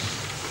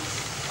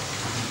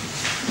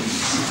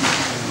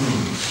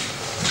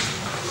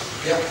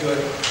 Yeah, go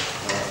ahead.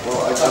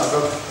 Well, I thought so.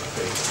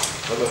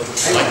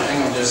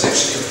 Hang on, there's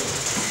actually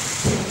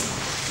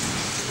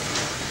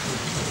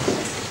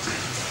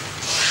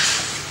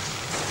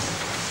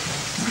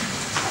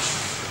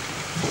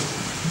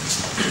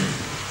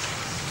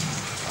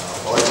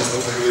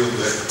don't agree with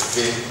the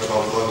thing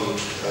about logging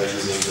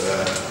using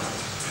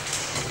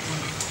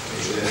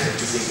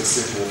the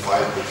simple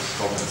file with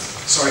comments.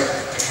 Sorry,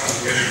 I can't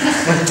hear.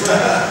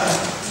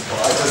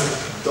 Well, I just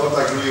don't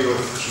agree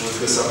with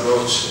this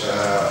approach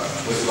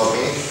with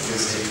logging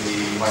using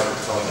the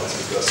microcontents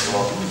because,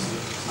 well,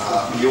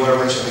 you were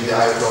mentioning the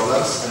I/O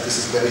problems, and this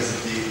is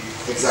basically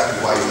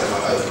exactly why you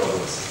have I/O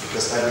problems.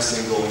 Because every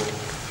single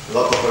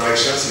log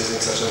operations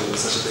using such a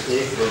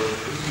technique will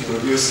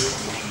produce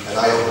an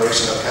I/O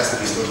operation that has to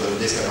be stored on the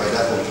disk, and by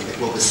that it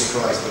will be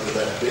synchronized with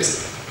the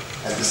disk.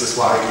 And this is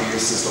why we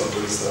use system,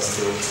 for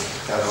instance, to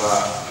have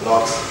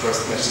logs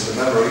first matched to the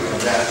memory, and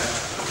then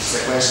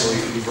sequentially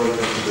we bring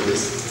them to the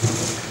disk.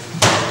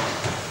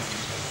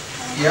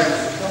 Yeah.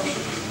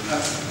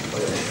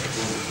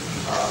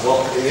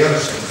 Well, in the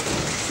other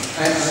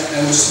And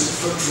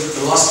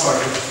the last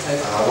part.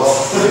 well,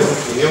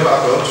 in your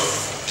approach,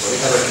 when you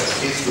have a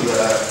hit to the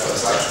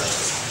website,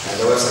 and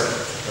the website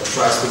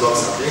tries to log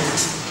something,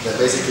 then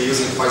basically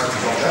using Python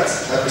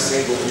contents, every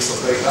single piece of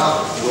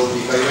data will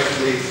be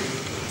directly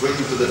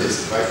written to the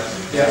disk, right?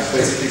 Yeah.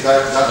 Basically,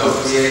 that will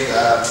create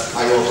an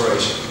I/O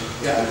operation.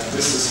 Yeah. And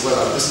this is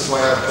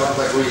why I don't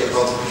agree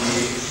about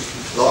the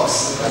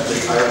logs and the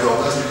I/O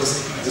problems,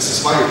 because this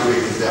is why you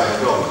created the I/O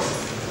problem.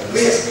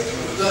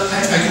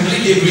 I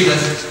completely agree that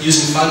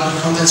using file put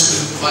contents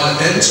with file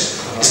append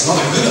is not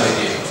a good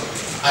idea.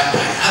 I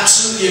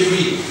absolutely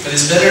agree that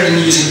it's better than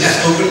using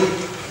fopen,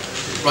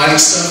 writing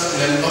stuff, and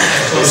then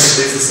close.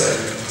 It's the same.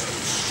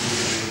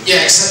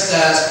 Yeah, except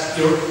that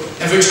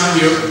every time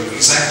you're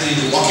exactly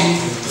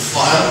locking the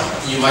file,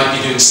 you might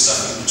be doing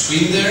stuff in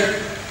between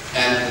there,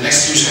 and the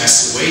next user has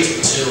to wait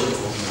until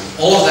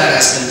all of that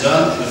has been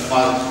done and the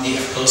file,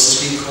 the fclose is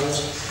being called.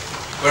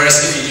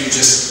 Whereas if you do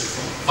just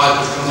file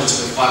put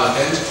contents with file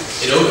append,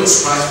 it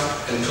opens right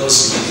and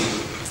closes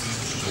immediately.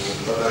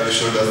 But are you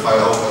sure that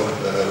file open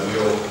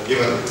will,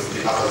 even if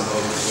the append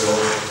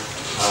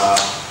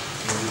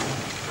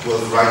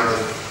will write the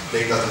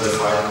data to the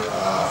file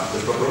the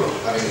proper way?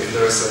 I mean, if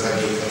there is a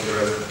many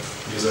concurrent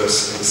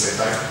users at the same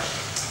time?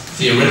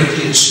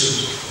 Theoretically, it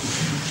should.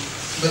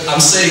 But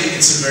I'm saying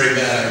it's a very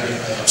bad idea.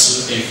 I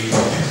absolutely agree.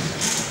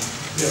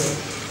 Yeah.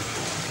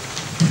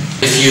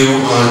 If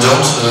you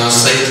don't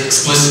say it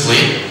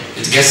explicitly,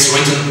 it gets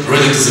written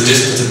really to the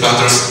disk with the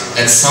patterns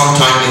at some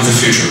time in the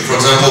future. For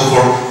example,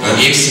 for an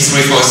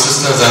ext3 file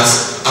system,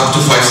 that's up to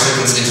 5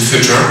 seconds in the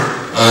future.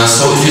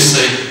 So if you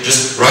say,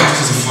 just write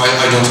to the file,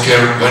 I don't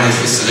care when it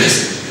hits the disk,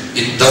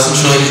 it doesn't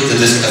really hit the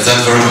disk at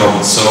that very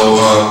moment. So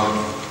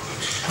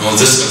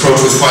this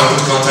approach with file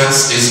put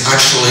contents is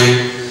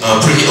actually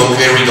pretty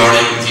okay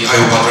regarding the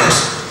I/O patterns,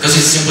 because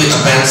it simply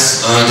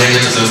appends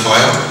data to the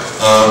file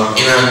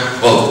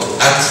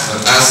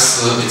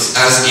it's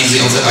as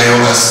easy on the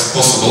I/O as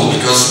possible,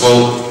 because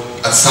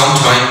at some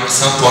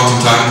point in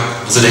time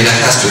the data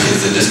has to hit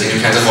the disk and you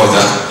can't avoid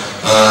that,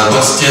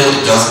 but still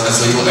it does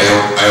as little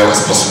I/O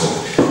as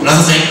possible.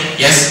 Another thing,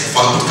 yes,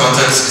 file put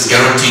contents is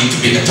guaranteed to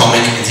be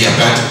atomic in the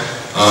append.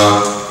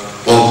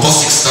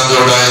 POSIX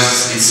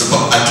standardizes it's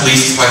about at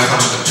least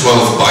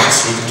 512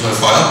 bytes written to a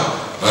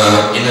file.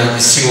 In a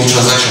single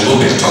transaction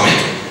will be atomic.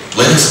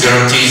 Linux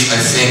guarantees, I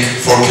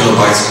think, 4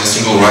 kilobytes in a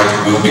single write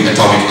will be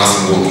atomic,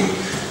 nothing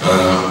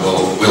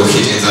will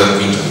hit in the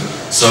meantime.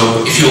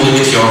 So if you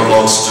limit your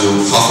logs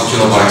to half a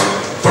kilobyte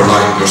per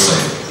line, you're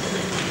safe.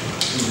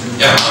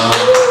 Yeah.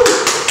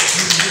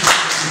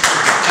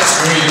 That's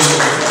very useful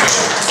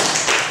information.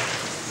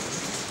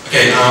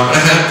 Okay, but I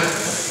have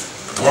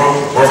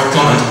more of a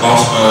comment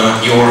about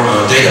your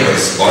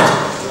database part,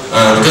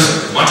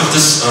 because much of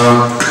this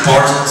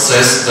part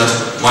says that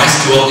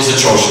MySQL is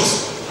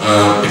atrocious.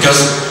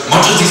 Because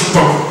much of these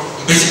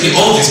basically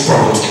all these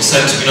problems,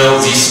 except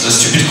these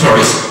stupid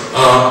queries,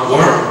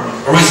 were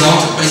a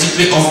result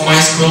basically of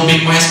MySQL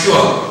being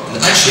MySQL. And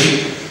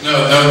actually,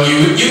 no,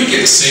 you get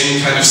the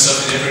same kind of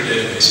stuff in every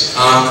database.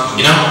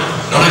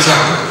 Not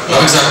exactly,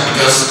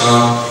 because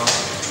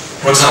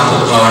for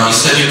example, you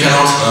said you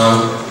cannot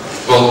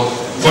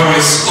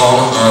queries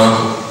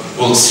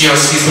on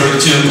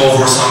CRC32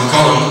 over some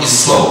column is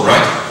slow,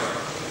 right?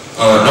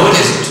 No, it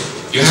isn't.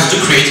 You have to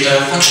create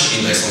a function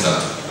index on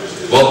that.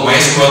 Well,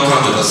 MySQL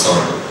can't do that,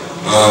 sorry.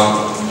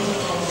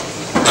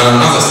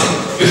 Another thing,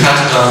 you had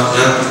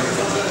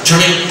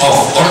turning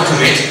off auto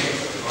commit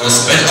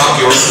sped up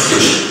your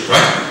application,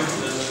 right?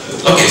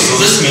 Okay, so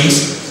this means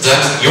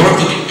that your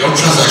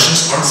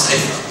transactions aren't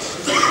safe,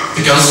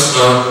 because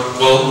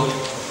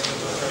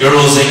you're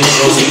losing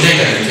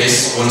data in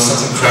case when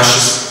something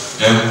crashes.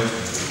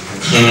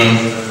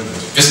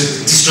 Because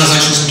these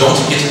transactions don't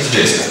hit the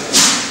disk.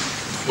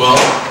 Well,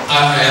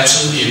 I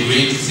absolutely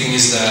agree. The thing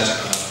is that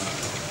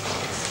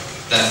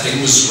that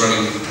thing was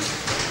running.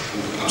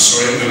 I'm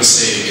sorry, I'm going to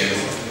say it again.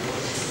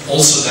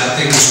 Also, that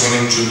thing was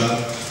running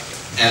Joomla,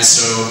 and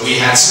so we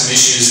had some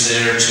issues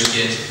there to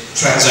get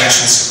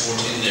transaction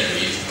support in there.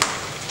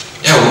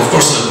 Yeah, well, of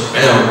course,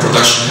 I know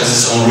production has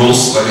its own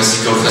rules, legacy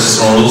code has its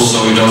own rules,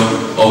 so we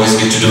don't always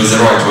get to do it the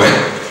right way.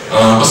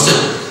 But still,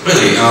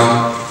 really,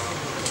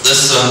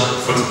 this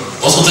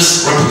also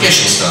this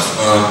replication stuff.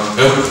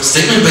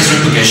 Statement-based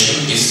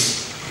replication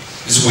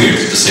is weird,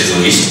 to say the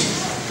least.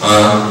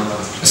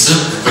 So,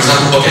 for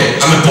example, okay,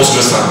 I'm a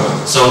Postgres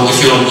fanboy, so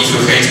if you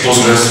hate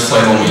Postgres,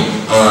 fly on me.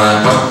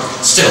 But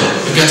still,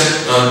 you get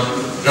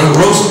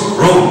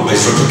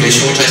row-based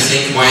replication, which I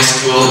think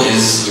MySQL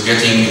is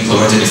getting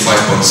implemented in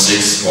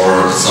 5.6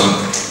 or some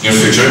near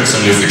future.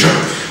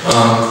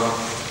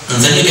 And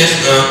then you get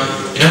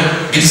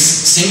it's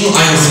single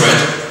IO thread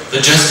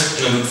that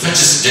just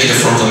fetches data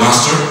from the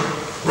master,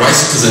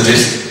 writes it to the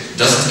disk,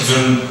 doesn't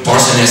even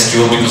parse any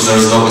SQL because there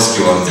is no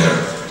SQL there.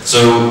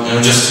 So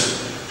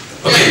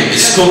okay,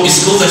 it's cool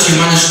that you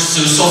managed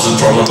to solve the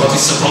problem, but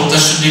it's a problem that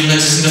shouldn't even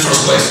exist in the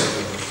first place.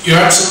 You're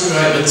absolutely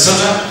right, but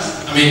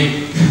sometimes, I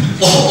mean,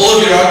 all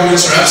of your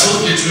arguments are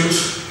absolutely true.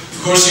 Of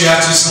course, you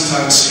have to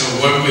sometimes,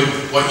 work with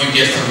what you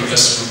get from the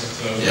customer.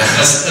 So yeah,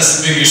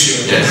 that's the big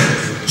issue. Yeah.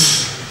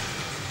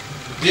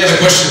 Any other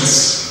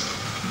questions?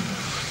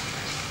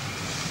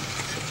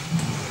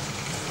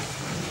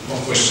 More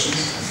questions?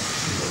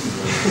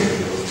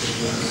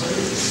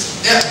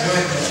 Yeah, go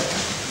ahead.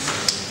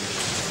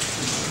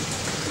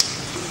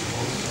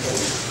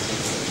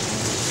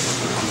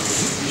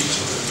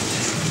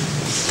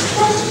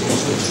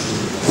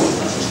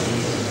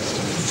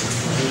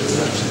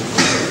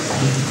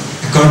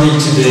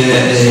 According to the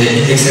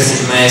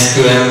indexes in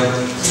MySQL,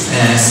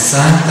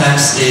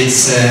 sometimes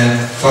it's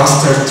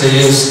faster to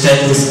use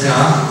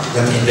tablescan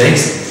than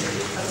index.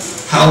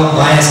 How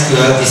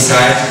MySQL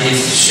decide if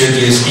should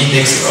use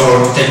index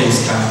or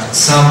tablescan?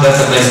 Some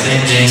database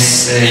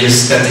engines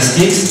use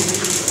statistics.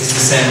 Is the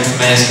same with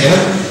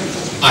MySQL?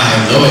 I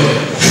have no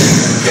idea.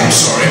 Okay. I'm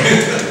sorry.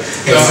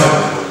 Okay, so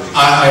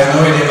I have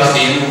no idea about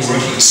the inner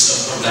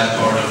workings of that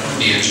part of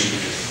the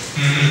engine.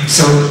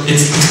 So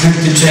it's good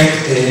to check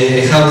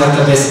how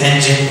database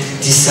engine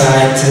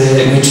decide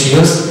which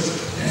use.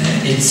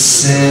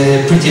 It's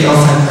pretty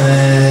often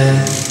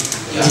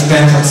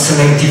depend on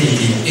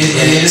selectivity.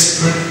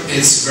 It's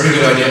a very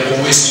good idea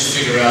always to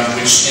figure out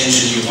which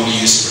engine you want to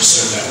use for a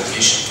certain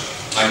application.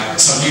 Like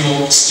some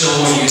people still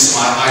want to use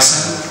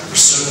ISAM for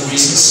certain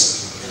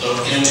reasons. Though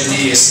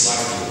InnoDB is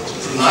like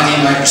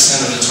 99%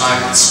 of the time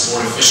it's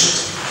more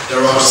efficient.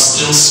 There are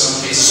still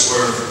some cases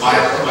where my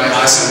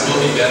ISAM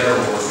will be better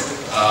or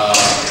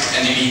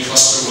NDB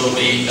cluster will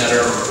be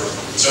better.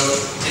 So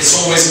it's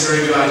always a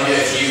very good idea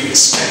if you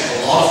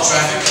expect a lot of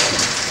traffic,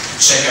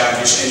 check out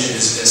which engine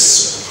is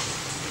best.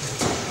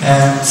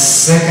 And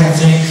second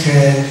thing,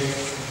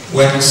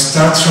 when you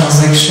start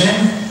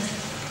transaction,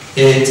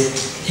 it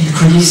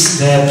increases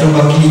the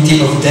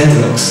probability of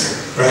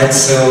deadlocks, right?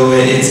 So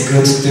it's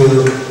good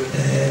to,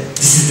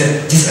 this is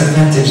the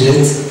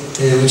disadvantages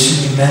which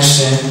should be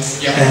mentioned,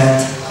 yeah.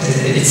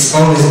 And it's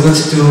always good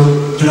to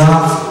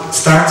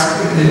start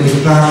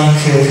with planning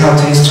how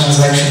to use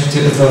transaction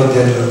to avoid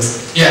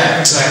deadlocks.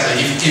 Yeah, exactly.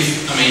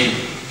 I mean,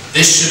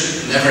 this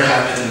should never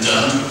have been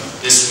done.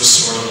 This was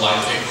sort of like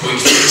a quick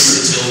fix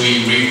until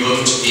we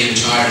rewrote the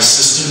entire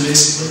system,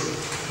 basically.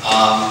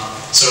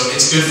 So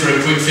it's good for a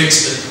quick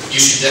fix, but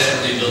you should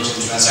definitely build in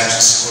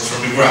transaction support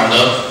from the ground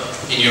up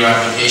in your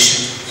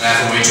application and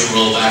have a way to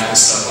roll back and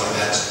stuff like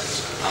that.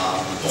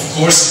 Of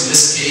course, in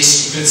this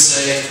case, you could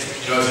say,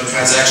 if a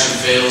transaction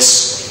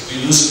fails,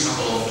 we lose a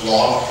couple of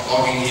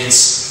logging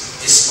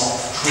hits. It's not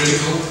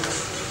critical,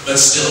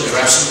 but still, you're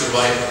absolutely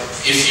right.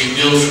 If you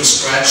build from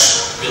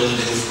scratch, build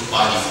it in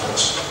by default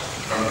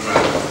from the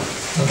ground up.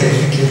 Okay,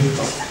 thank you.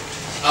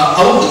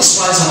 I will put the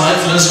slides online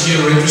for those of you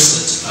who are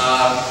interested.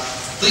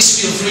 Please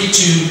feel free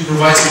to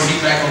provide some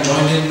feedback on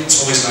joining.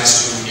 It's always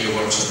nice to hear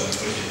what you're doing.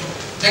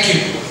 Thank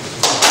you.